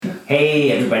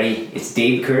Hey everybody, it's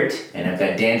Dave Kurt, and I've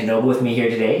got Dan DeNoble with me here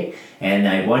today, and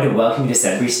I want to welcome you to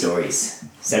Sudbury Stories.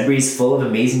 Sudbury is full of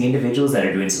amazing individuals that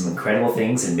are doing some incredible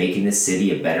things and making this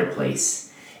city a better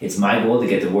place. It's my goal to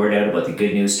get the word out about the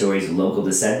good news stories local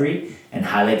to Sudbury and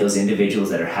highlight those individuals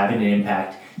that are having an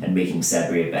impact and making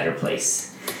Sudbury a better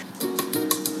place.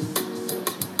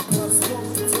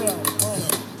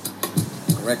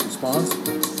 Correct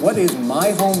response. What is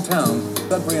my hometown,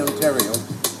 Sudbury, Ontario?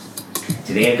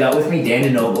 Today I've got with me Dan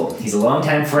DeNoble. He's a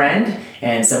longtime friend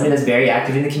and somebody that's very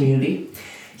active in the community.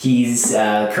 He's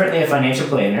currently a financial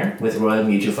planner with Royal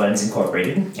Mutual Funds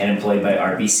Incorporated and employed by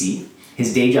RBC.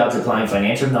 His day job is applying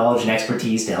financial knowledge and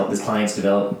expertise to help his clients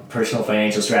develop personal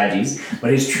financial strategies,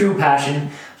 but his true passion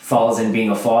falls in being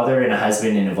a father and a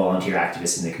husband and a volunteer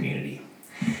activist in the community.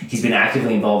 He's been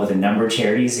actively involved with a number of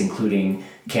charities, including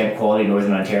Camp Quality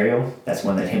Northern Ontario. That's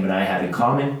one that him and I have in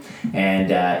common,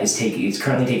 and is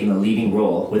currently taking a leading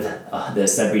role with the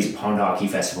Sudbury's Pond Hockey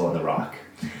Festival on the Rock.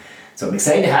 So I'm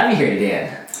excited to have you here today,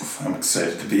 Dan. I'm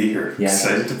excited to be here. Yeah.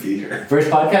 Excited to be here. First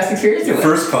podcast experience?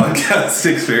 First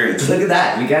podcast experience. Look at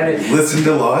that. We got it. Listened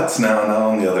to lots, now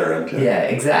on the other end. Yeah,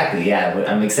 exactly. Yeah, but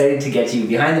I'm excited to get you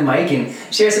behind the mic and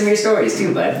share some of your stories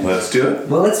too, bud. Let's do it.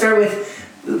 Well, let's start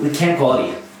with Camp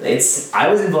Quality. I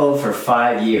was involved for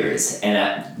 5 years,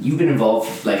 and you've been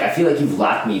involved. I feel like you've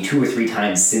lapped me 2 or 3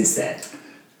 times since then.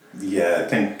 Yeah, I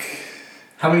think.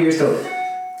 How many years total?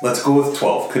 Let's go with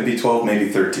 12. Could be 12, maybe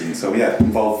 13. So yeah,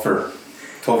 involved for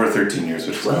 12 or 13 years,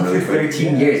 which is really quick.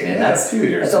 13 years, man. That's a few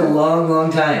years. That's a long,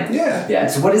 long time. Yeah. Yeah.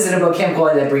 So what is it about Camp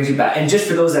Quality that brings you back? And just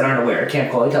for those that aren't aware,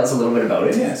 Camp Quality, tell us a little bit about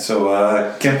it. Yeah.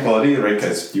 So Camp Quality, right?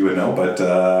 Because you would know, but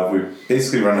we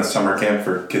basically run a summer camp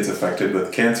for kids affected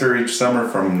with cancer each summer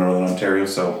from Northern Ontario.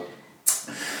 So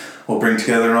we'll bring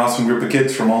together an awesome group of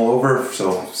kids from all over.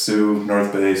 So Sioux,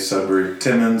 North Bay, Sudbury,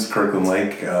 Timmins, Kirkland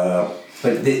Lake.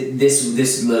 But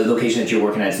this location that you're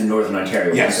working at is in Northern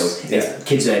Ontario. Yes. So it's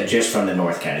kids that are just from the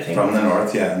north kind of thing. From the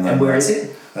north, yeah. And where is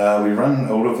it?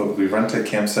 We rent a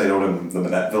campsite out of the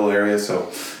Minnettville area,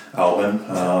 so Alvin.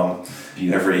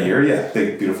 Every year, yeah.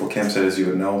 Big, beautiful campsite, as you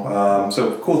would know.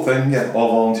 So cool thing, yeah.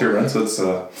 All volunteer run, so it's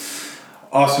a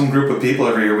awesome group of people.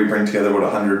 Every year we bring together about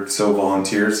 100 so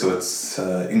volunteers, so it's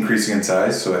increasing in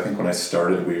size. So I think when I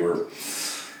started, we were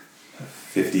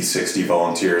 50, 60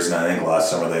 volunteers, and I think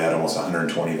last summer they had almost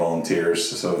 120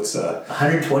 volunteers. So it's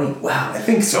 120. Wow. I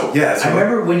think so. Yeah. So I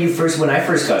remember when I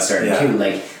first got started yeah. too.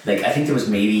 Like I think there was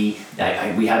maybe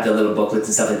we have the little booklets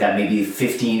and stuff like that. Maybe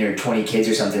 15 or 20 kids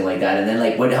or something like that. And then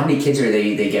how many kids are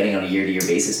they getting on a year-to-year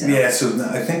basis now? Yeah. So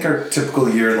I think our typical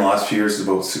year in the last few years is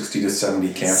about 60 to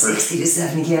 70 campers. 60 to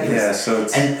 70 campers. Yeah. So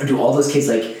it's do all those kids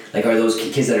are those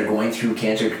kids that are going through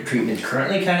cancer treatment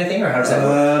currently kind of thing, or how does that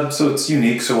work? So it's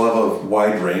unique. So we'll have a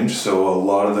wide range. So a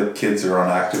lot of the kids are on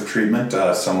active treatment.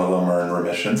 Some of them are in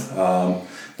remission.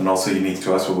 And also unique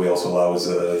to us, what we also allow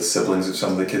is siblings of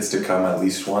some of the kids to come at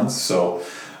least once. So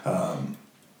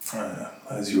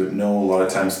as you would know, a lot of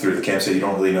times through the campsite, you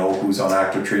don't really know who's on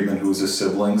active treatment, who's a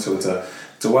sibling. So it's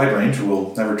a wide range.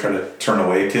 We'll never try to turn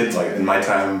away a kid. Like in my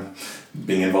time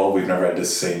being involved, we've never had to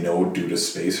say no due to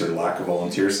space or lack of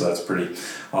volunteers, so that's pretty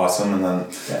awesome. And then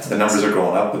the numbers are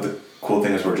going up, but the cool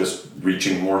thing is we're just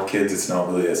reaching more kids. It's not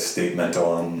really a statement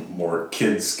on more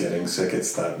kids getting sick,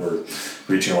 it's that we're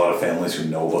reaching a lot of families who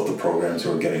know about the programs,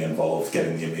 who are getting involved,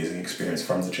 getting the amazing experience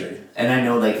from the charity. And I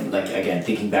know, like again,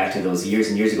 thinking back to those years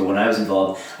and years ago when I was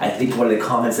involved, I think one of the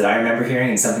comments that I remember hearing,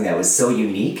 and something that was so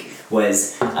unique,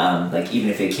 was even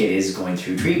if a kid is going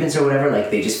through treatments or whatever,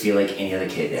 they just feel like any other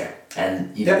kid there.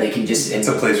 And they can just... It's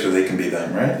a place where they can be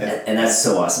them, right? Yeah. And that's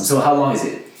so awesome. So how long is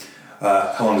it?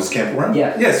 How long does camp run?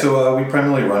 Yeah, so we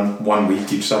primarily run 1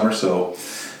 week each summer, so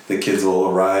the kids will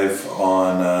arrive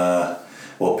on...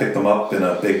 we'll pick them up in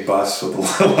a big bus with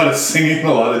a lot of singing,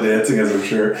 a lot of dancing, as I'm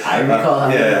sure. I recall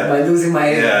by losing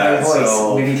my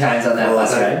voice many times on that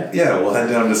bus ride. Yeah, we'll head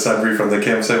down to Sudbury from the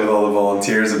campsite with all the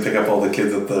volunteers and pick up all the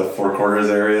kids at the Four Corners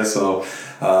area. So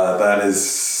that is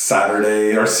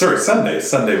Sunday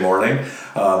morning.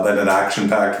 Then an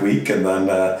action-packed week, and then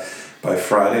by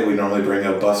Friday we normally bring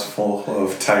a bus full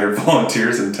of tired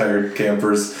volunteers and tired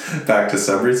campers back to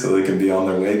Sudbury so they can be on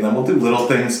their way. And then we'll do little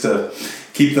things to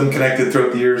keep them connected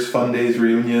throughout the years, fun days,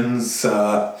 reunions.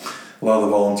 A lot of the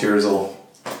volunteers will,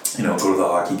 go to the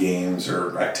hockey games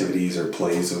or activities or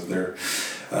plays of their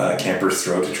campers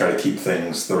throughout to try to keep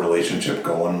the relationship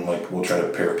going. We'll try to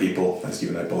pair people, as you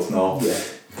and I both know. Yeah.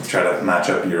 try to match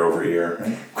up year over year.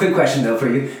 Right? Quick question though for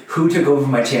you: who took over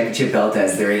my championship belt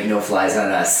as "There Ain't No Flies on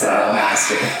Us"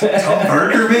 master? Tom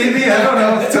Parker, maybe? I don't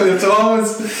know. It's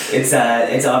always. It's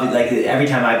obvious. Like every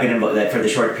time I've been involved, like, for the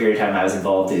short period of time I was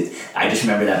involved, I just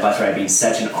remember that bus ride being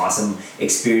such an awesome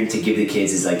experience to give the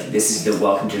kids. Is like, this is the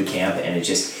welcome to the camp, and it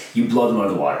just, you blow them out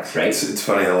of the water, right? It's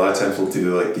funny. A lot of times we'll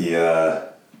do like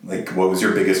the. Like, what was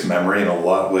your biggest memory? And a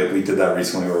lot, like, we did that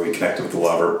recently where we connected with a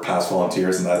lot of our past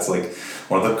volunteers, and that's like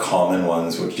one of the common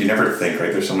ones, which you never think,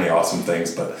 right? There's so many awesome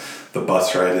things, but the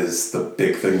bus ride is the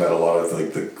big thing that a lot of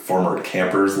like the former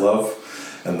campers love,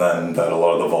 and then that a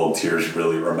lot of the volunteers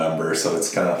really remember. So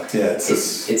it's kind of, yeah,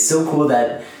 it's so cool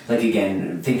that, like,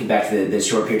 again, thinking back to the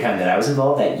short period of time that I was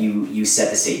involved, that you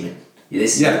set the statement.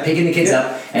 This is picking the kids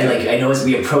up, and like, I know as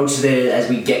we approach as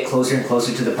we get closer and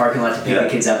closer to the parking lot to pick the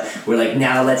kids up, we're like,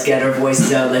 now let's get our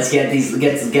voices out, let's get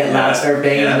loud, start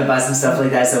banging on the bus and stuff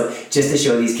like that. So just to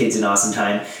show these kids an awesome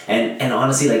time, and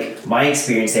honestly, like, my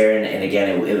experience there, and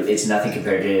again, it's nothing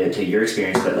compared to your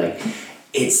experience, but like,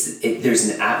 there's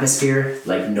an atmosphere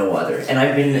like no other. And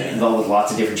I've been involved with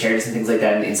lots of different charities and things like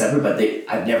that in Sudbury, but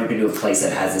I've never been to a place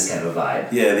that has this kind of a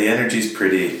vibe. Yeah, the energy's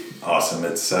pretty awesome.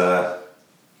 It's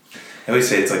I always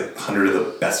say it's like 100 of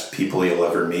the best people you'll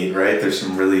ever meet, right? There's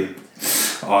some really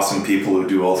awesome people who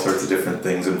do all sorts of different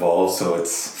things involved, so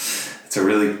it's a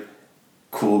really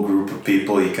cool group of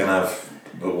people. You can have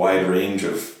a wide range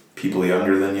of people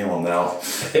younger than you. Well, now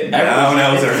they're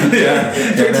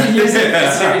 13 years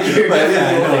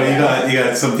you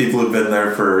got some people who've been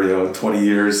there for 20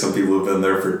 years, some people who've been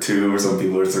there for 2, or some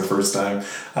people it's their first time,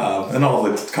 and all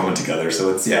of it's coming together.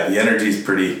 So it's the energy's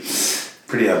pretty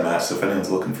unmatched. So if anyone's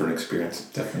looking for an experience,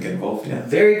 definitely get involved. Yeah.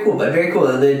 Very cool.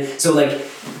 And then, so like,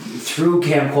 through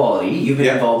Camp Quality, you've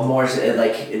been involved more as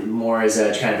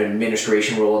a kind of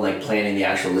administration role and like planning the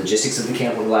actual logistics of the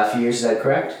camp over the last few years. Is that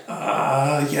correct?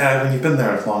 Yeah. When you've been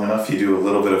there long enough, you do a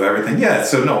little bit of everything. Yeah.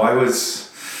 So no, I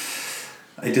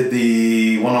did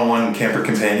the one-on-one camper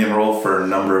companion role for a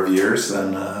number of years.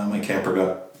 Then my camper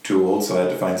got too old, so I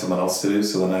had to find something else to do.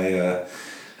 So then I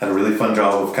had a really fun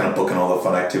job of kind of booking all the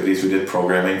fun activities. We did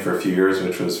programming for a few years,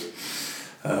 which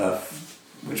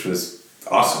was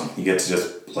awesome. You get to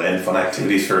just plan fun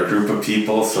activities for a group of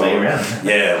people. So play around.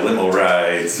 Yeah, limo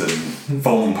rides and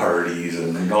foam parties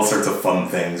and all sorts of fun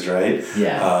things, right?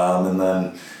 Yeah. And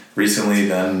then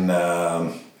recently,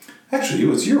 actually, it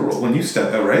was your role when you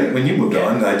stepped out, right? When you moved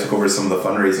on, I took over some of the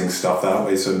fundraising stuff that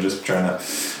way. So I'm just trying to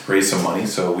raise some money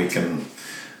so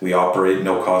we operate,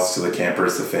 no cost to the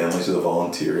campers, the families, to the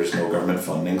volunteers, no government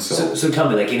funding. So tell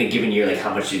me, like, in a given year, like,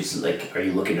 how much are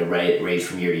you looking to raise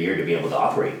from year to year to be able to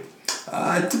operate?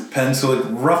 It depends. So like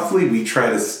roughly, we try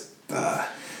to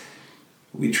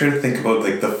think about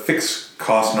like the fixed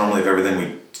cost normally of everything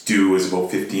we do is about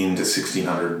 $1,500 to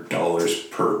 $1,600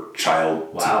 per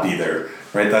child to be there.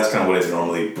 Right, that's kind of what it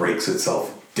normally breaks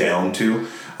itself down to.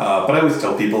 But I always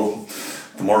tell people,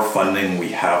 the more funding we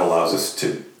have allows us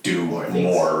to do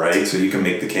more, right? So you can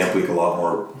make the camp week a lot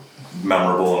more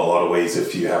memorable in a lot of ways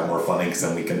if you have more funding, because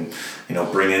then we can,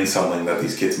 bring in something that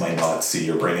these kids might not see,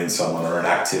 or bring in someone or an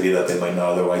activity that they might not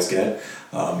otherwise get.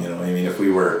 If we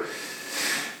were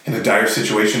in a dire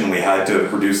situation and we had to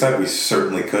reduce that, we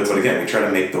certainly could. But again, we try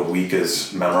to make the week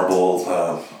as memorable,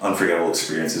 unforgettable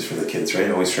experiences for the kids, right?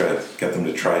 Always try to get them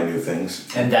to try new things.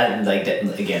 And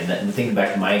thinking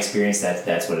back to my experience,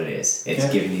 that's what it is. It's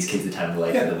giving these kids the time of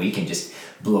life of the week and just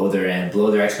blow their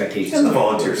expectations. And the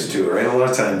volunteers too, right? A lot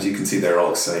of times you can see they're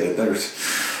all excited.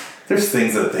 There's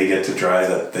things that they get to try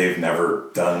that they've never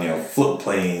done, float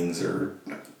planes or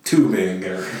tubing,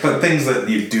 but things that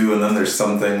you do, and then there's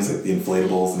some things like the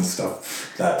inflatables and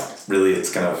stuff that really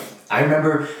it's kind of. I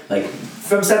remember, like,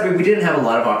 from Sudbury, we didn't have a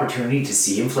lot of opportunity to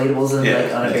see inflatables on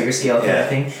a bigger scale kind of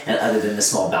thing, and other than the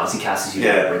small bouncy castles you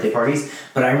had at birthday parties.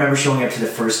 But I remember showing up to the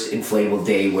first inflatable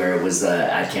day where it was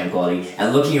at Camp Quality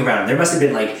and looking around. There must have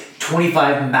been like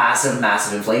 25 massive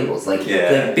inflatables, like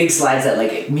big slides that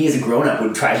like me as a grown up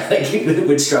would try to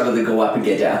would struggle to go up and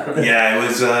get down. Yeah, it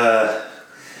was.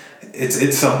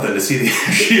 It's something to see the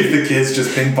energy of the kids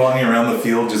just ping ponging around the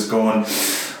field, just going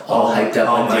all hyped up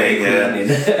all night.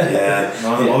 Yeah.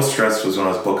 One of the most stressed was when I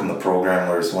was booking the program.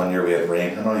 Where one year we had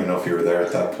rain. I don't even know if you were there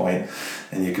at that point,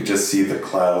 and you could just see the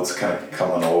clouds kind of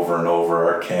coming over and over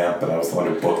our camp. And I was the one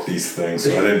who booked these things,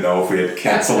 so I didn't know if we had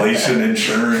cancellation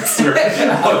insurance or what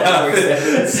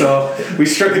happened. So we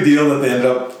struck a deal that they ended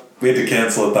up We had to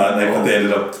cancel it that night, but they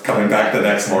ended up coming back the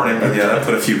next morning. But yeah, that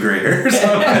put a few gray hairs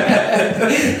on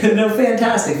it. No,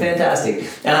 fantastic.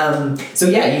 So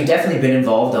yeah, you've definitely been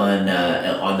involved on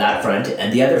that front,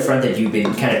 and the other front that you've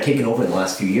been kind of taking over in the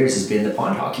last few years has been the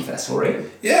Pond Hockey Festival, right?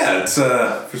 Yeah, it's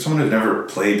for someone who's never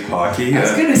played hockey. I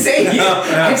was gonna say,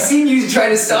 I've seen you try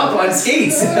to stop on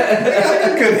skates. I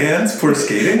got good hands for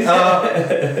skating.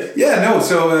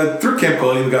 So through Camp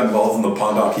Quality, we got involved in the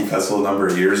Pond Hockey Festival a number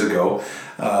of years ago.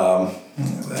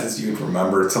 As you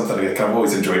remember, it's something I kind of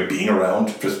always enjoyed being around.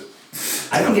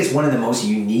 I think it's one of the most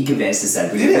unique events to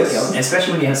celebrate. It is.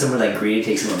 Especially when you have someone like Greta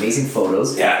take some amazing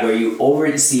photos. Yeah. Where you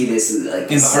oversee this like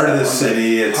in the heart of the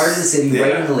city. Heart of the city,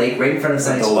 right in the lake, right in front of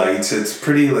Science. The lights. It's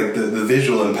pretty like the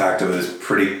visual impact of it is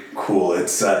pretty cool.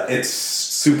 It's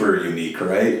super unique,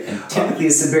 right? And typically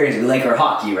as Siberians, we like our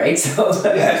hockey, right? So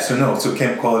So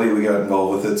Camp Quality, we got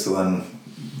involved with it. So then,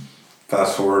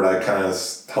 fast forward, I kind of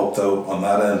helped out on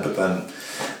that end, but then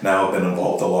now I've been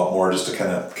involved a lot more just to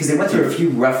kind of... Because they went through a few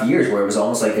rough years where it was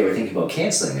almost like they were thinking about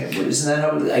cancelling it. Isn't that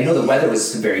how... I know the weather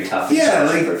was very tough for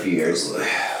a few years.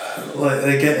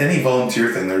 Like any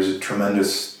volunteer thing, there's a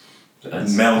tremendous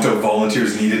amount of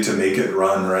volunteers needed to make it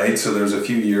run, right? So there's a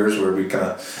few years where we kind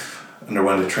of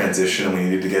underwent a transition and we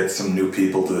needed to get some new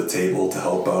people to the table to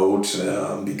help out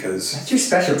because... That's your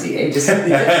specialty, eh? Just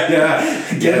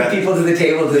getting people to the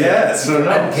table to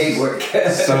unpaid work.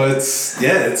 So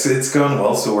it's gone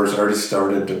well. So we're already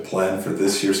started to plan for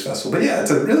this year's festival. But yeah,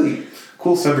 it's a really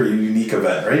cool, super unique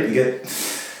event, right? You get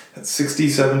 60,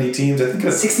 70 teams. I think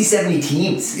it's 60, 70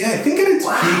 teams. Yeah, I think at its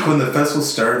peak when the festival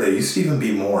started, there used to even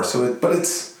be more. But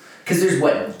it's... Because there's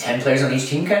 10 players on each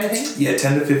team kind of thing? Yeah,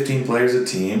 10 to 15 players a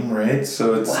team, right?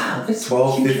 So it's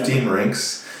 12, 15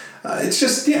 rinks. It's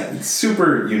just, it's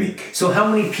super unique. So how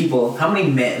many people,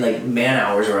 man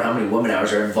hours or how many woman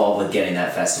hours are involved with getting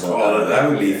that festival? Oh, that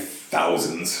would be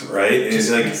thousands, right? It's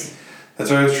like,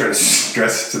 that's why I was trying to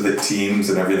stress to the teams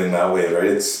and everything that way, right?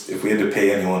 It's if we had to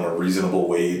pay anyone a reasonable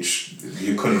wage,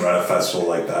 you couldn't run a festival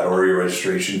like that, or your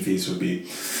registration fees would be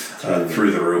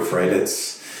through the roof, right?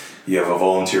 You have a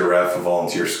volunteer ref, a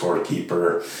volunteer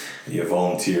scorekeeper, you have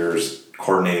volunteers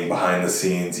coordinating behind the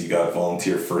scenes, you got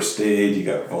volunteer first aid, you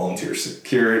got volunteer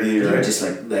security, right? You're just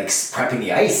like prepping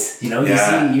the ice, you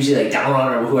see usually like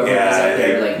Down or whoever is out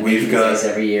there we've got ice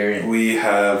every year. And we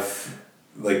have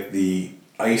like the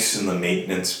ice and the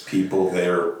maintenance people,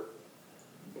 they're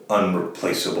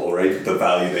unreplaceable, right? The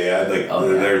value they add,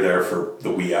 they're there for the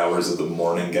wee hours of the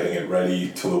morning, getting it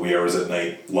ready till the wee hours at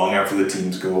night, long after the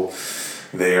teams go.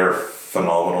 They are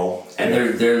phenomenal, and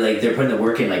they're putting the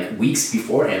work in like weeks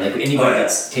beforehand. Like anybody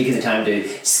that's taking the time to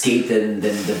skate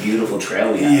the beautiful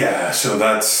trail we have. Yeah, so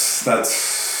that's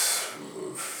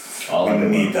all we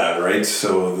need that, right?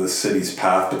 So the city's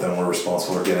path, but then we're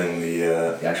responsible for getting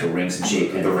the actual rinks and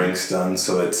shape. The rinks done.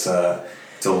 So it's a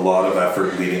lot of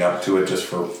effort leading up to it, just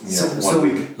for 1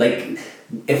 week. Like,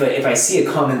 if I see a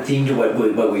common theme to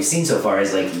what we've seen so far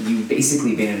is like you've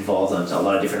basically been involved on a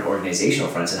lot of different organizational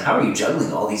fronts, and how are you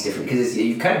juggling all these different, because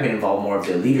you've kind of been involved more of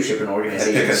the leadership and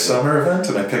organization. I pick a summer event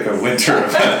and I pick a winter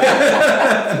event.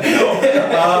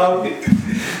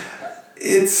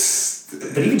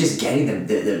 But even just getting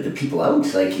the people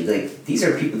out, like these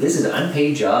are people, this is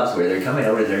unpaid jobs where they're coming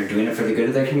out and they're doing it for the good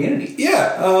of their community.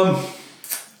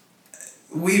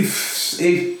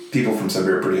 People from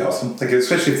Sudbury are pretty awesome, like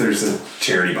especially if there's a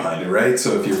charity behind it, right?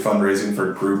 So if you're fundraising for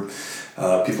a group,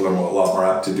 people are a lot more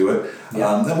apt to do it.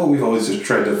 And what we've always just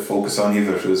tried to focus on,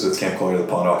 either if it was at Camp Quality or the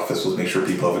Pond Hockey Festival, is make sure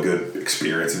people have a good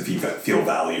experience and feel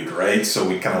valued, right? So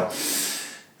we kind of,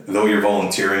 though you're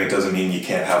volunteering, it doesn't mean you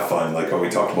can't have fun. Like what we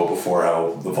talked about before,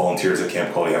 how the volunteers at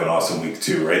Camp Quality have an awesome week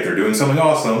too, right? They're doing something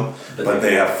awesome, but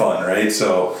they have fun, right?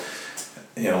 So,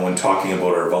 when talking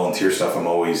about our volunteer stuff, I'm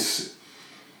always,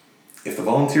 if the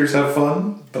volunteers have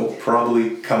fun, they'll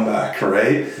probably come back,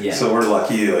 right? Yeah. So we're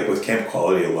lucky, like with Camp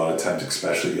Quality, a lot of times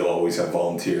especially, you'll always have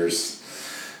volunteers.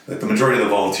 Like the majority of the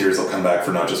volunteers will come back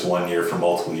for not just 1 year, for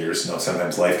multiple years.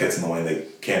 Sometimes life gets in the way and they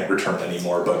can't return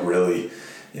anymore, but really,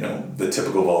 the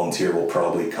typical volunteer will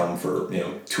probably come for,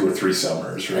 2 or 3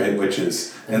 summers, right? Which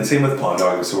is, and same with Pond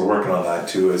Hockey, so we're working on that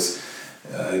too, is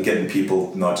getting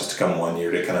people not just to come 1 year,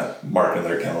 to kind of mark in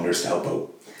their calendars to help out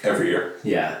every year.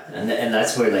 Yeah, and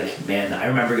that's where, like, man, I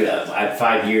remember at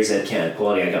 5 years at Camp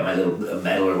Quality, I got my little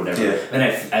medal or whatever. Yeah. And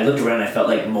I looked around and I felt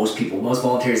like most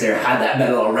volunteers there had that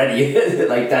medal already.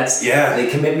 Like that's the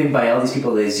commitment by all these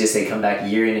people is just they come back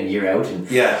year in and year out. And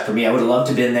for me, I would have loved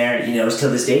to have been there,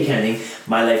 till this day kind of thing.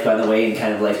 My life got in the way and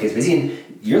kind of life gets busy. And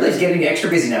your life's getting extra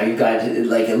busy now. You've got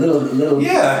like a little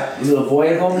little boy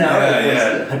at home now.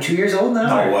 Yeah. 2 years old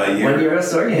now. No, a year. 1 year old.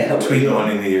 Sorry, yeah. Between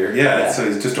 1 and a year. Yeah, so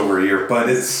he's just over a year. But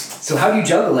it's so how do you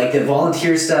juggle like the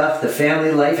volunteer stuff, the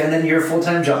family life, and then your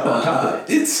full-time job on top of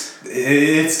it?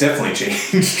 It's definitely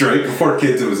changed, right? Before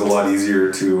kids, it was a lot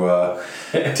easier to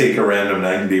take a random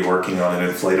night and be working on an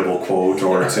inflatable quote,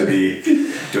 or to be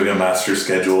doing a master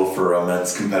schedule for a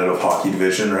men's competitive hockey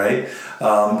division, right?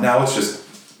 Now it's just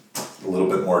a little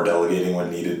bit more delegating when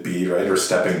needed be, right? Or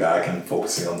stepping back and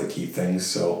focusing on the key things.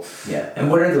 So yeah. And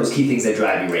what are those key things that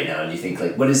drive you right now? And you think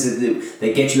like, what is it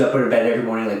that get you up out of bed every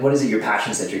morning? Like, what is it, your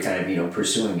passions that you're kind of,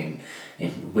 pursuing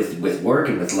and with work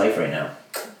and with life right now?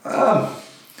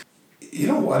 You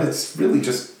know what? It's really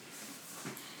just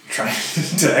trying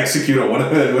to execute on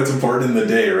what's important in the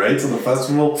day, right? So the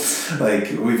festival,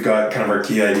 like, we've got kind of our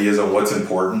key ideas on what's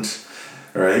important,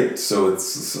 right? So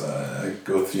it's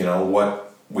go through, what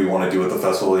we want to do at the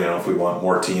festival. If we want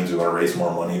more teams, we want to raise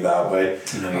more money that way.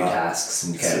 Your tasks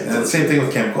and kind of. And the same thing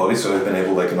with Camp Quality. So I've been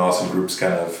able, like, an awesome group's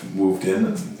kind of moved in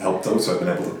and helped those. So I've been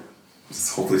able to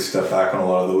hopefully step back on a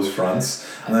lot of those fronts,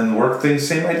 and then work things.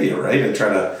 Same idea, right? I try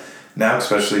to now,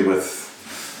 especially with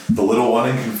the little one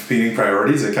and competing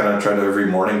priorities, I kind of try to every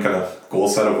morning kind of goal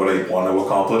set of what I want to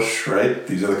accomplish, right?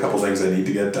 These are the couple things I need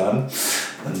to get done,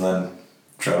 and then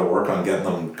try to work on getting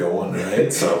them going,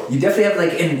 right? So you definitely have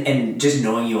like, and just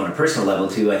knowing you on a personal level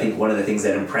too, I think one of the things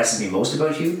that impresses me most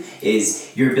about you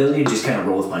is your ability to just kind of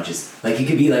roll with punches. Like you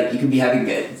could be having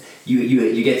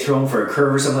you get thrown for a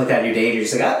curve or something like that in your day, and you're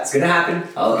just like, it's gonna happen.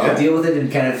 I'll deal with it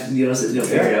and kind of figure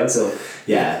it out. So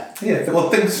yeah. Well,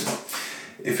 things.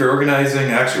 If you're organizing,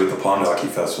 actually with the Pond Hockey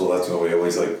Festival, that's what we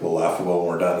always we'll laugh about when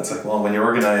we're done. It's like, well, when you're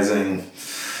organizing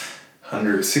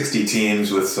 160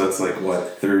 teams with, so it's like,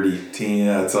 30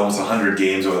 teams, it's almost 100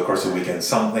 games over the course of a weekend.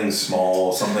 Something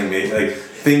small, something made, like,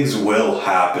 things will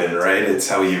happen, right? It's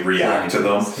how you react to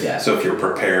them. Yeah. So if you're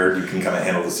prepared, you can kind of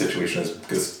handle the situation as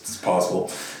good as possible.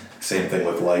 Same thing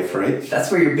with life, right? That's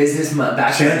where your business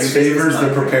background. Chance favors the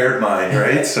prepared mind,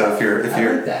 right? So if you're,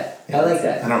 I like that. I like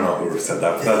that. I don't know who said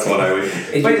that, but that's what I would.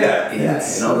 But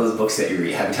and all those books that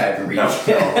you have time to read. No,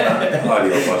 not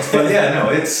audio books. But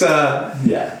it's.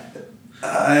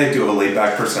 I do have a laid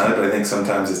back personality, but I think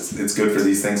sometimes it's good for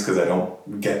these things because I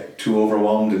don't get too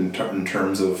overwhelmed in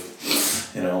terms of,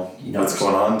 what's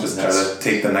going on. Just try to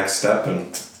take the next step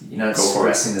and. You're not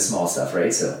stressing the small stuff,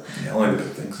 right? So only the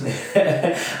big things.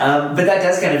 But that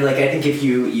does kind of I think if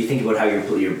you think about how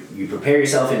you prepare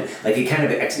yourself, and like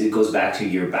it goes back to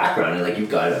your background, and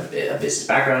you've got a business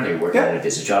background, you're working at a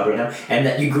business job right now, and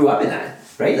that you grew up in that,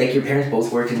 right? Like your parents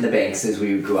both worked in the banks as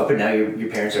we grew up, and now your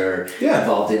parents are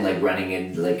involved in running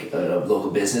in a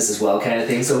local business as well, kind of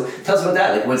thing. So tell us about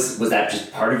that. Like was that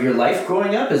just part of your life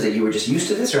growing up? Is that you were just used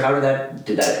to this, or how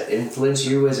did that influence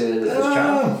you as a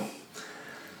child?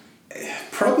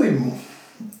 Probably,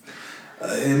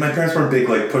 my parents weren't big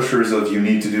pushers of you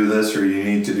need to do this or you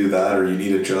need to do that or you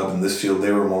need a job in this field.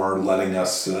 They were more letting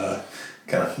us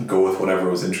kind of go with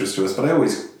whatever was interest to us. But I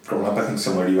always, growing up, I think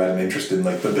similar to you, had an interest in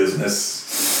the business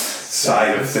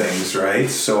side of things, right?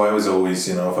 So I was always,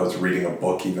 if I was reading a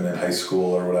book even in high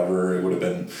school or whatever, it would have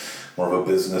been more of a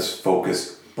business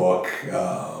focused book.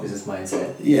 Business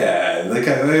mindset. Yeah,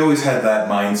 I always had that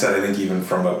mindset, I think, even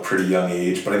from a pretty young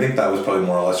age, but I think that was probably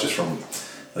more or less just from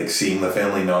seeing the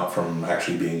family, not from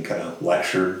actually being kind of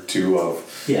lectured to of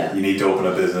you need to open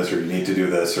a business or you need to do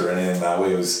this or anything that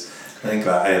way. It was, I think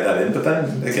that I had that in, but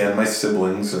then again, my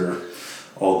siblings are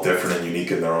all different and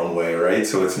unique in their own way, right?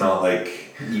 So it's not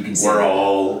like you can we're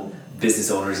all business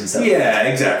owners and stuff. Yeah,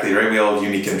 exactly, right? We all have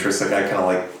unique interests. I kind of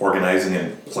like organizing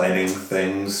and planning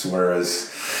things,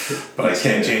 but I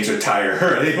can't change a tire,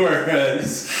 right?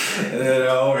 Whereas,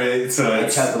 right? So I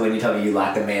chuckle when you tell me you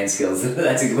lack the man skills.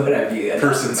 That's a good idea.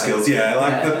 Person skills, I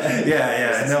like the.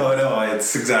 No,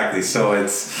 it's exactly. So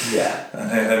it's.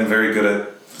 I'm very good at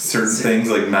certain things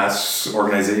like mass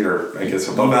organization, or I guess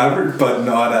above average, but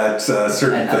not at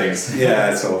certain things.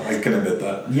 Yeah, so I can admit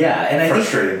that. Yeah, and I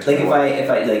frustrating. Think if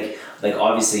I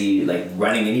obviously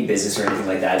running any business or anything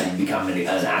like that, you become an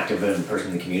active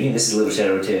person in the community. And this is a little shout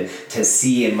out to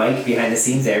C and Mike behind the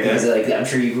scenes there, because I'm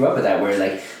sure you grew up with that, where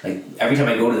like every time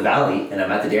I go to the Valley and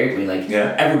I'm at the Dairy Queen,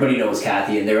 everybody knows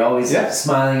Kathy and they're always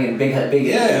smiling and big.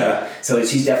 So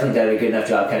she's definitely done a good enough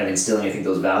job kind of instilling, I think,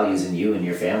 those values in you and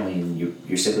your family and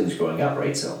your siblings growing up,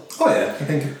 right? So I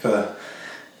think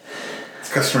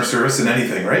it's customer service in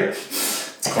anything, right?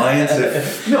 Clients,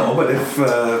 if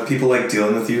people like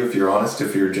dealing with you, if you're honest,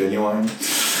 if you're genuine,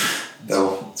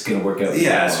 it's gonna work out.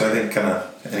 Yeah, so I think kind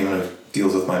of anyone who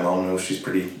deals with my mom knows she's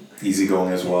pretty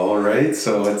easygoing as well, right?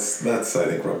 So that's I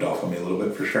think rubbed off on me a little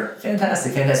bit for sure.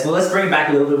 Fantastic. Well, let's bring it back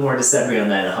a little bit more to Sudbury on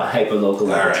that hyper-local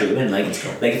level Right. too. And like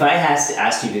if I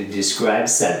asked you to describe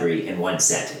Sudbury in one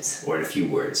sentence or in a few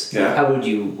words, Yeah. how would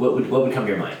you? What would come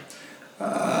to your mind?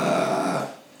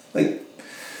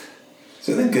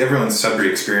 So I think everyone's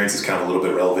Sudbury experience is kind of a little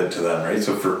bit relevant to them, right?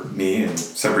 So for me, and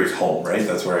Sudbury's home, right?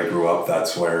 That's where I grew up.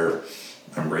 That's where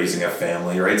I'm raising a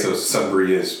family, right? So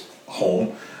Sudbury is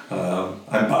home.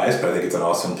 I'm biased, but I think it's an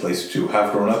awesome place to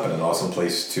have grown up and an awesome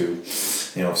place to,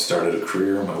 started a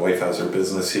career. My wife has her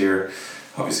business here.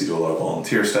 Obviously do a lot of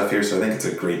volunteer stuff here. So I think it's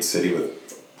a great city with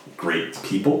great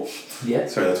people. Yeah.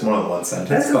 Sorry, that's more than one sentence.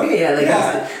 That's okay.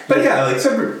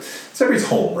 Sudbury's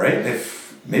home, right?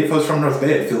 Maybe if I was from North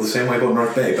Bay, I'd feel the same way about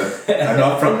North Bay, but I'm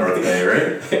not from North Bay,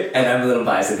 right? And I'm a little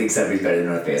biased. I think Sudbury's better than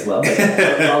North Bay as well. But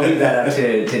I'll leave that up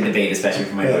to debate, especially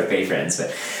for my North Bay friends.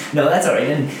 But no, that's all right.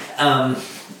 And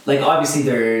obviously,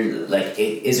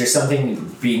 is there something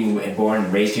being born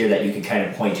and raised here that you can kind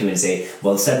of point to and say,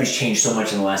 well, Sudbury's changed so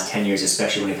much in the last 10 years,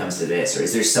 especially when it comes to this? Or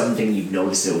is there something you've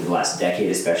noticed over the last decade,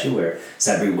 especially where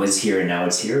Sudbury was here and now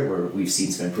it's here, where we've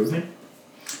seen some improvement?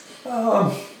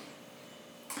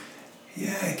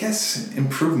 Yeah, I guess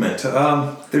improvement.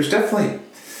 There's definitely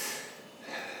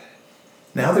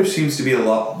now there seems to be a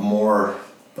lot more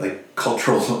like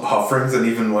cultural offerings than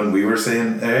even when we were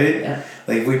saying, right? Yeah.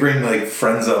 Like we bring like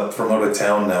friends up from out of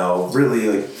town now. Really,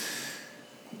 like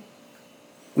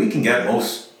we can get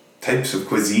most types of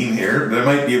cuisine here. There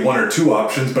might be one or two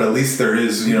options, but at least there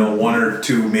is, one or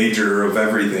two major of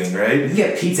everything, right? You can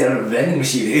get pizza out of a vending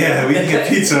machine. Yeah, we can get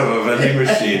pizza out of a vending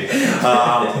machine.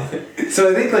 So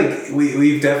I think like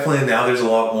we've definitely now there's a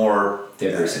lot more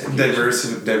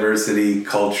diversity,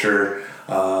 culture.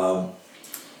 So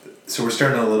we're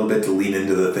starting a little bit to lean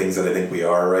into the things that I think we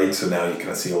are, right? So now you kind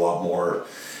of see a lot more,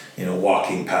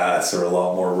 walking paths or a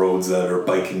lot more roads that are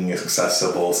biking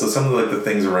accessible. So some of like the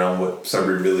things around what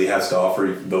Sudbury really has to offer,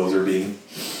 those are being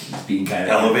kind of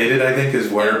elevated, I think,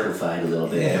 is where amplified a little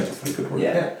bit. Yeah, amplified, good word.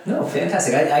 Yeah. No,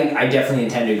 fantastic. I definitely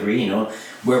intend to agree,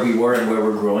 where we were and where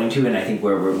we're growing to, and I think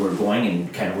where we're going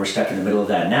and kind of we're stuck in the middle of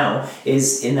that now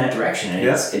is in that direction. And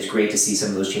it's great to see some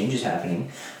of those changes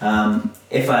happening.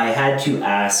 If I had to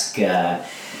ask,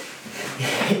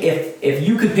 if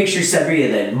you could picture Sudbury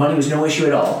that money was no issue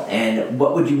at all, and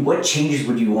what changes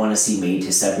would you want to see made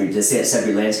to Sudbury, the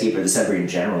Sudbury landscape or the Sudbury in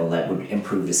general that would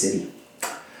improve the city?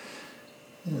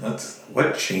 That's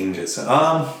what changes. Is there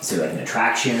like an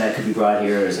attraction that could be brought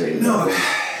here? Or is there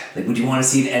like would you want to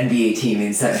see an NBA team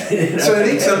in Sudbury? So I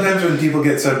think sometimes when people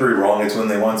get Sudbury wrong, it's when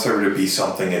they want Sudbury to be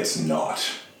something it's not,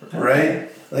 right?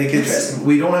 Like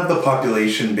we don't have the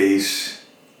population base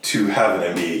to have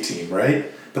an NBA team, right?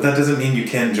 But that doesn't mean you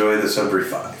can't enjoy the Sudbury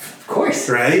Five. Of course.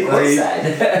 Right? Of course.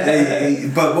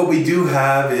 But what we do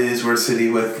have is we're a city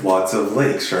with lots of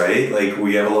lakes, right? Like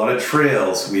we have a lot of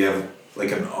trails. We have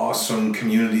like an awesome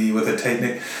community with a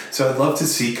tight-knit. So I'd love to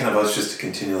see kind of us just to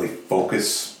continually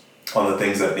focus on the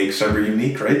things that make Sudbury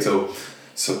unique, right? So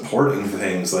supporting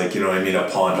things like, a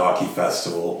pond hockey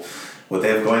festival. What they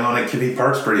have going on at Kibbe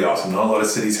Park's pretty awesome. Not a lot of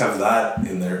cities have that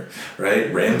in there,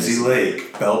 right? Ramsey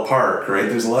Lake, Bell Park, right?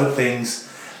 There's a lot of things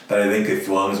that I think as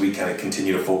long as we kind of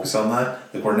continue to focus on that,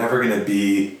 like we're never going to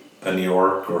be a New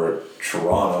York or a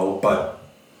Toronto, but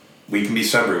we can be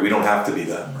Sudbury. We don't have to be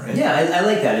them, right? Yeah, I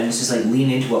like that, and it's just like lean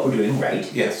into what we're doing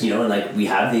right. Yes. And like we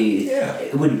have the. Yeah.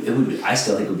 It would. I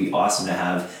still think it would be awesome to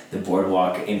have the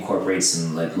boardwalk incorporate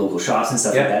some like local shops and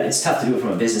stuff like that. It's tough to do it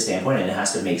from a business standpoint, and it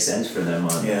has to make sense for them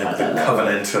on at that the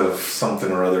covenant of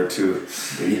something or other to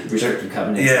restricted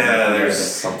covenants. Yeah, there's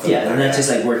something. Yeah, and that's just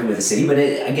like working with the city. But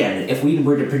again, if we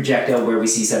were to project out where we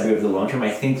see Sudbury over the long term,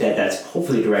 I think that's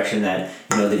hopefully a direction that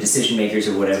the decision makers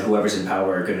or whoever's in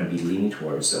power are going to be leaning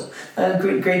towards. So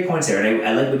great points there, and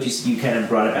I like what you kind of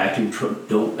brought it back to.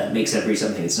 Don't make Sudbury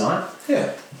something it's not.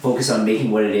 Yeah. Focus on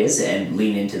making what it is and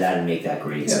lean into that and make that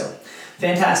great. Yeah. So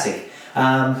fantastic.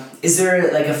 Is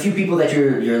there like a few people that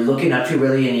you're looking up to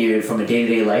really and you're from a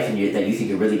day-to-day life and that you think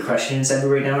are really crushing in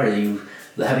Sudbury right now? Or do you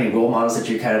have any role models that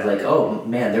you're kind of like, oh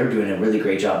man, they're doing a really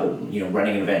great job of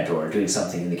running an event or doing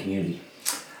something in the community?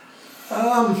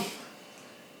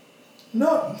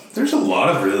 No, there's a lot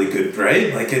of really good,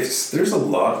 right? Like there's a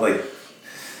lot like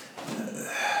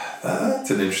that's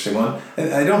an interesting one.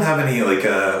 I don't have any like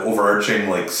overarching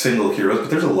like single heroes, but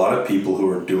there's a lot of people who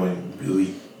are doing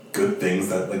really good things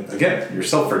that, like, again,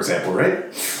 yourself, for example, right?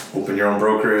 Open your own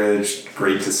brokerage,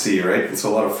 great to see, right? So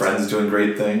a lot of friends doing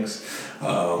great things.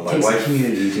 My wife,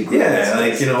 community to grow. Yeah,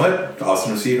 like, you know what?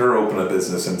 Awesome to see her open a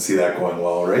business and see that going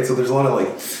well, right? So there's a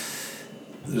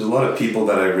lot of people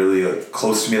that I really like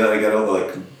close to me that I get out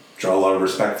like draw a lot of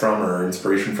respect from or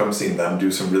inspiration from, seeing them do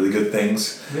some really good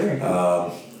things. Very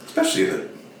cool. Especially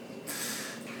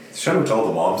shout out to all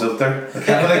the moms out there. Like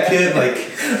having a kid, like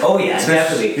oh yeah,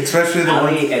 definitely. Especially the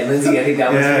Ali one. and Lindsay, I think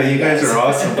that was Yeah, for you guys are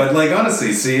awesome. But like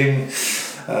honestly, seeing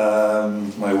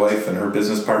my wife and her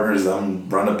business partners, them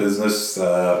run a business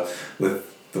with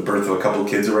the birth of a couple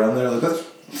kids around there, like that's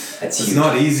it's huge.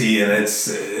 not easy, and it's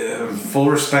full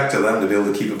respect to them to be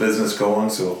able to keep a business going.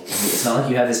 So It's not like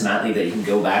you have this mat leave that you can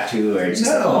go back to, or just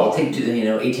No. take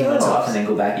 18 months off and then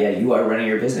go back. Yeah, you are running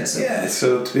your business. So. yeah,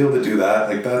 so to be able to do that,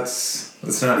 like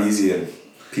that's not easy, and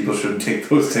people shouldn't take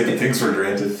those type of things for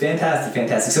granted.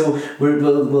 Fantastic. So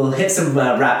we'll hit some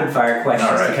rapid fire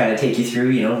questions All right. to kind of take you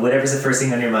through. Whatever's the first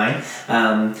thing on your mind.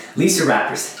 Leafs or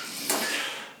Raptors?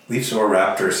 Leafs or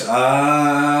Raptors?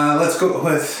 Let's go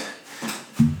with.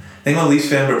 I think I'm a Leafs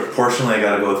fan, but proportionally I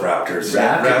gotta go with Raptors.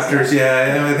 Raptors?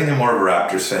 Yeah, I think I'm more of a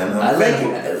Raptors fan. I like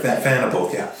it. Fan of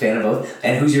both, yeah. Fan of both.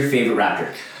 And who's your favorite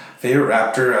Raptor? Favorite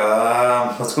Raptor?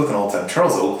 Let's go with an all-time.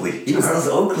 Charles Oakley. Charles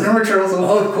Oakley. Remember Charles Oakley?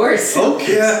 Oh, of course.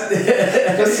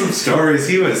 Yeah. Just some stories.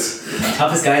 He was...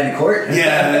 Toughest guy in the court.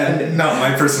 Yeah, not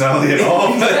my personality at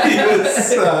all, but he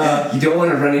was... You don't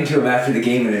want to run into him after the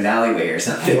game in an alleyway or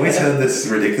something. He always had this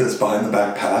ridiculous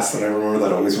behind-the-back pass that I remember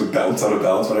that always would bounce out of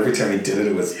bounds, but every time he did it,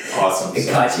 it was awesome. It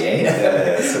caught you, eh?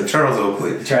 Yeah, so Charles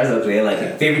Oakley. Charles Oakley, I like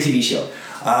it. Favorite TV show?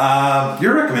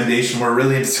 Your recommendation, we're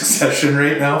really into Succession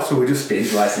right now, so we just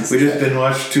Binge watching been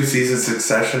watched 2 seasons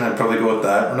Succession. I'd probably go with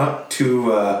that. We're not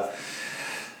too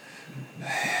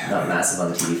Not massive on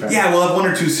the TV front. yeah, we'll have 1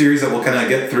 or 2 series that we'll kind of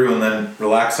get through and then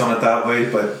relax on it that way,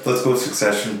 but let's go with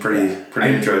Succession. Pretty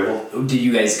enjoyable. Did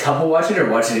you guys couple watch it or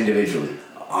watch it individually?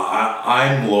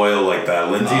 I'm loyal like that.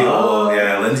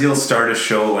 Lindsay will start a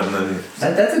show and then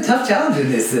That's a tough challenge in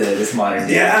this modern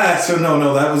day. yeah. So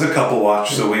no, that was a couple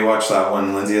watch. So we watched that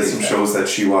one. Lindsay has some shows that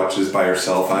she watches by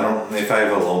herself. If I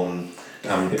have alone,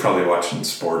 I'm probably watching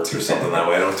sports or something that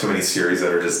way. I don't have too many series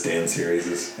that are just Dan series.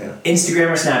 Yeah. Instagram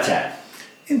or Snapchat?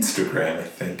 Instagram, I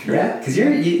think. Yeah, because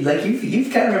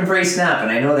you've kind of embraced Snap, and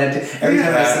I know that every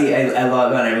time I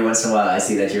log on every once in a while, I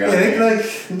see that you're out I there.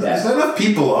 think there's not enough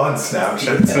people on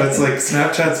Snapchat, so it's like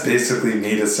Snapchat's basically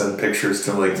me to send pictures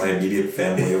to like my immediate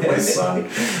family of my son.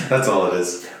 That's all it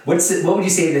is. What would you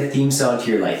say the theme song to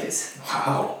your life is?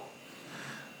 Wow.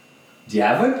 Do you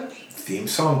have one? Theme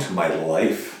song to my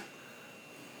life.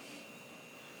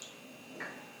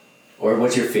 Or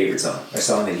what's your favorite song? A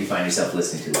song that you find yourself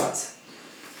listening to lots?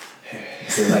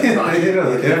 So like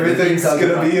Everything's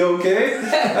gonna be okay.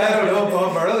 I don't know,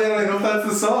 Bob Marley. I don't know if that's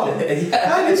the song.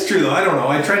 That is true though. I don't know.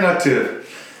 I try not to.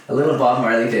 A little Bob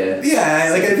Marley to. Yeah,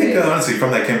 like I think honestly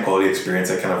from that Camp Quality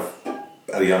experience, I kind of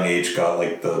at a young age got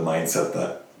like the mindset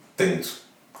that things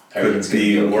could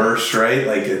be worse, right?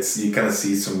 Like you kind of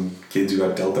see some kids who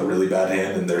got dealt a really bad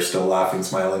hand and they're still laughing,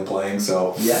 smiling, playing.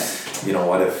 So yeah, you know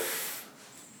what if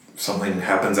something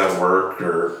happens at work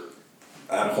or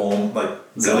at home, like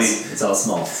it's all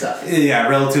small stuff. Yeah,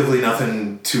 relatively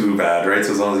nothing too bad, right?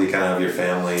 So as long as you kind of have your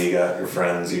family, you got your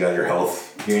friends, you got your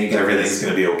health, everything's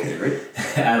gonna be okay, right?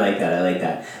 I like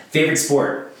that. Favorite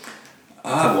sport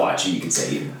to watch, you could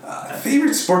say.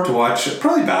 Favorite sport to watch,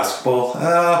 probably basketball.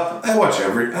 I watch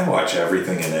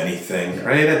everything and anything,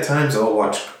 right? At times I'll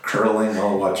watch curling,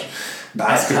 I'll watch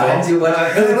basketball. At times you watch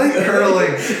I like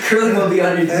curling. Curling will be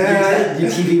on your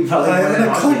TV probably more than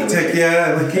eclectic,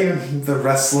 yeah. Like even the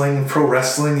wrestling, pro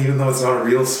wrestling, even though it's not a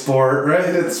real sport, right?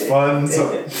 It's fun.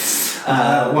 So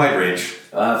wide range.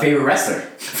 Favorite wrestler?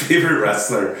 Favorite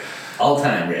wrestler. All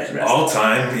time wrestler. All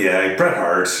time, yeah. Bret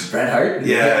Hart. Bret Hart?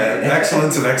 Yeah,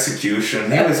 excellence of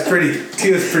execution. He was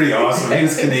pretty awesome. He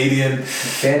was Canadian.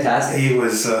 Fantastic. He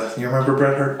was. You remember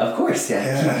Bret Hart? Of course,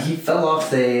 yeah. He fell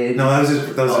off the. No, that was his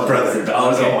brother. That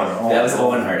was Owen. That was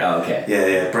Owen Hart. Oh, okay.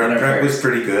 Yeah. Bret was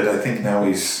pretty good. I think now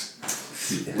he's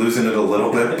losing it a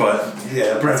little bit, but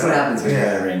yeah. That's what happens when you're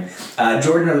in the ring.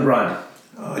 Jordan or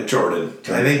LeBron? Jordan.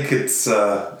 I think it's.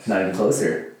 Not even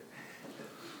closer.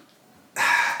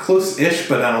 Close-ish,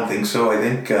 but I don't think so. I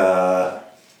think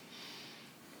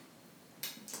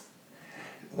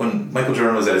when Michael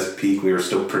Jordan was at his peak, we were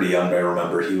still pretty young, but I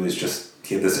remember he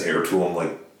had this air to him,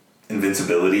 like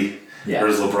invincibility. Yeah.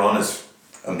 Whereas LeBron is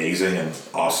amazing and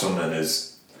awesome and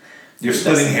you're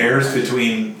splitting hairs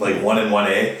between like 1 and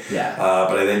 1A. Yeah.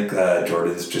 But I think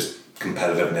Jordan's just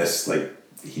competitiveness, like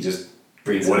he just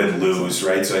wouldn't lose,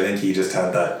 right? So I think he just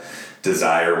had that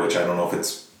desire, which I don't know if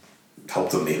it's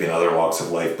helped him maybe in other walks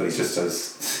of life, but he just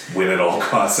has win at all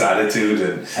costs attitude.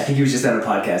 And I think he was just on a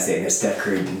podcast saying that Steph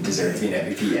Curry didn't deserve to be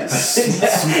an MVP yet.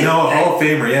 No, Hall of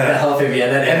Famer, yeah. Hall of Famer, yeah.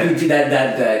 That MVP,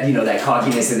 that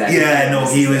cockiness and that. Yeah, no,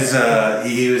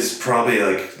 he was probably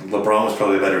like LeBron was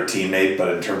probably a better teammate, but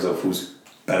in terms of who's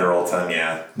better all time,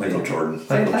 yeah, Michael Jordan.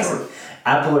 Michael Jordan.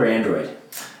 Apple or Android?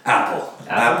 Apple.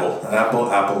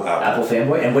 Apple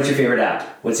fanboy. And what's your favorite app?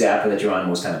 What's the app that you're on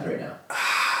most times right now?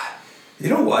 You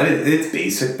know what? It's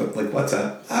basic, but like, what's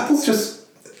that? Apple's just.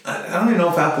 I don't even know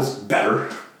if Apple's better.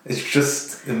 It's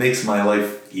just it makes my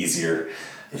life easier.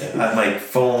 My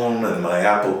phone and my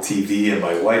Apple TV, and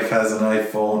my wife has an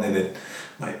iPhone, and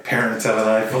my parents have an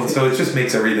iPhone, so it just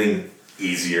makes everything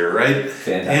easier, right?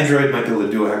 Fantastic. Android might be able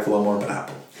to do a heck of a lot more, but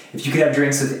Apple. If you could have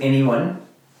drinks with anyone,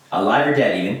 alive or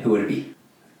dead even, who would it be?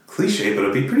 Cliche, but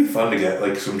it'd be pretty fun to get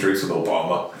like some drinks with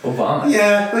Obama. Obama?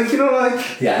 Yeah, like, you know,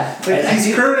 like... Yeah. Like,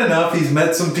 he's current enough, he's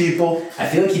met some people. I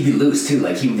feel like he'd be loose too,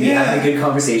 like he would be having a good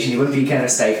conversation, he wouldn't be kind of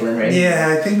stifling, right?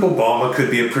 Yeah, I think Obama could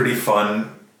be a pretty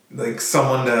fun, like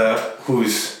someone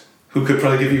who could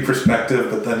probably give you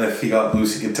perspective, but then if he got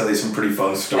loose, he could tell you some pretty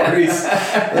fun stories.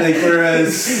 Like,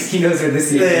 whereas... he knows where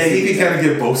this is. Yeah, he could kind of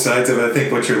give both sides of, I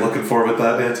think, what you're looking for with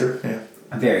that answer. Yeah.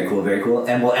 Very cool, very cool.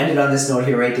 And we'll end it on this note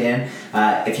here, right, Dan?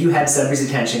 If you had Sudbury's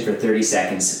attention for 30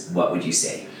 seconds, what would you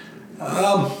say?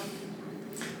 I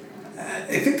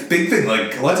think the big thing,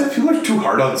 like, a lot of times people are too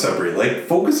hard on Sudbury. Like,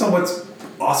 focus on what's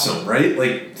awesome, right?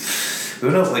 Like,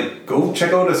 who knows, like, go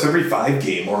check out a Sudbury 5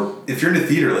 game, or if you're into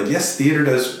theater, like, yes, theater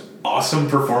does awesome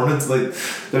performance. Like,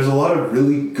 there's a lot of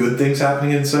really good things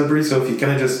happening in Sudbury, so if you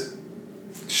kind of just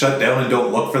shut down and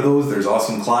don't look for those, there's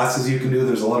awesome classes you can do.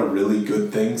 There's a lot of really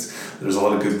good things. There's a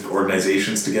lot of good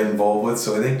organizations to get involved with.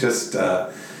 So I think just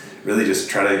really just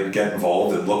try to get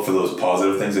involved and look for those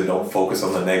positive things and don't focus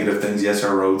on the negative things. Yes,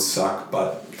 our roads suck,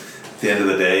 but at the end of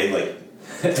the day, like,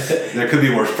 there could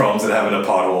be worse problems than having a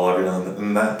pothole every now and then.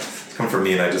 And that's come from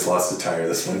me, and I just lost a tire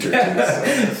this winter too. So.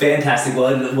 Fantastic.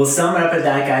 Well, we'll sum it up at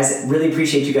that, guys. Really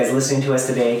appreciate you guys listening to us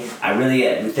today. I really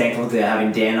am thankful to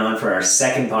having Dan on for our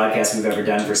second podcast we've ever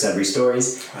done for Sudbury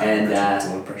Stories. And it's a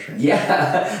little pressure.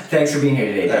 Yeah, thanks for being here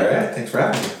today, Dan. All right, thanks for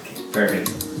having me. Okay,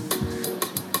 perfect.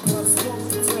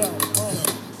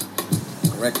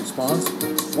 Correct response.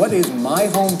 What is my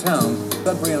hometown,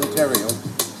 Sudbury, Ontario,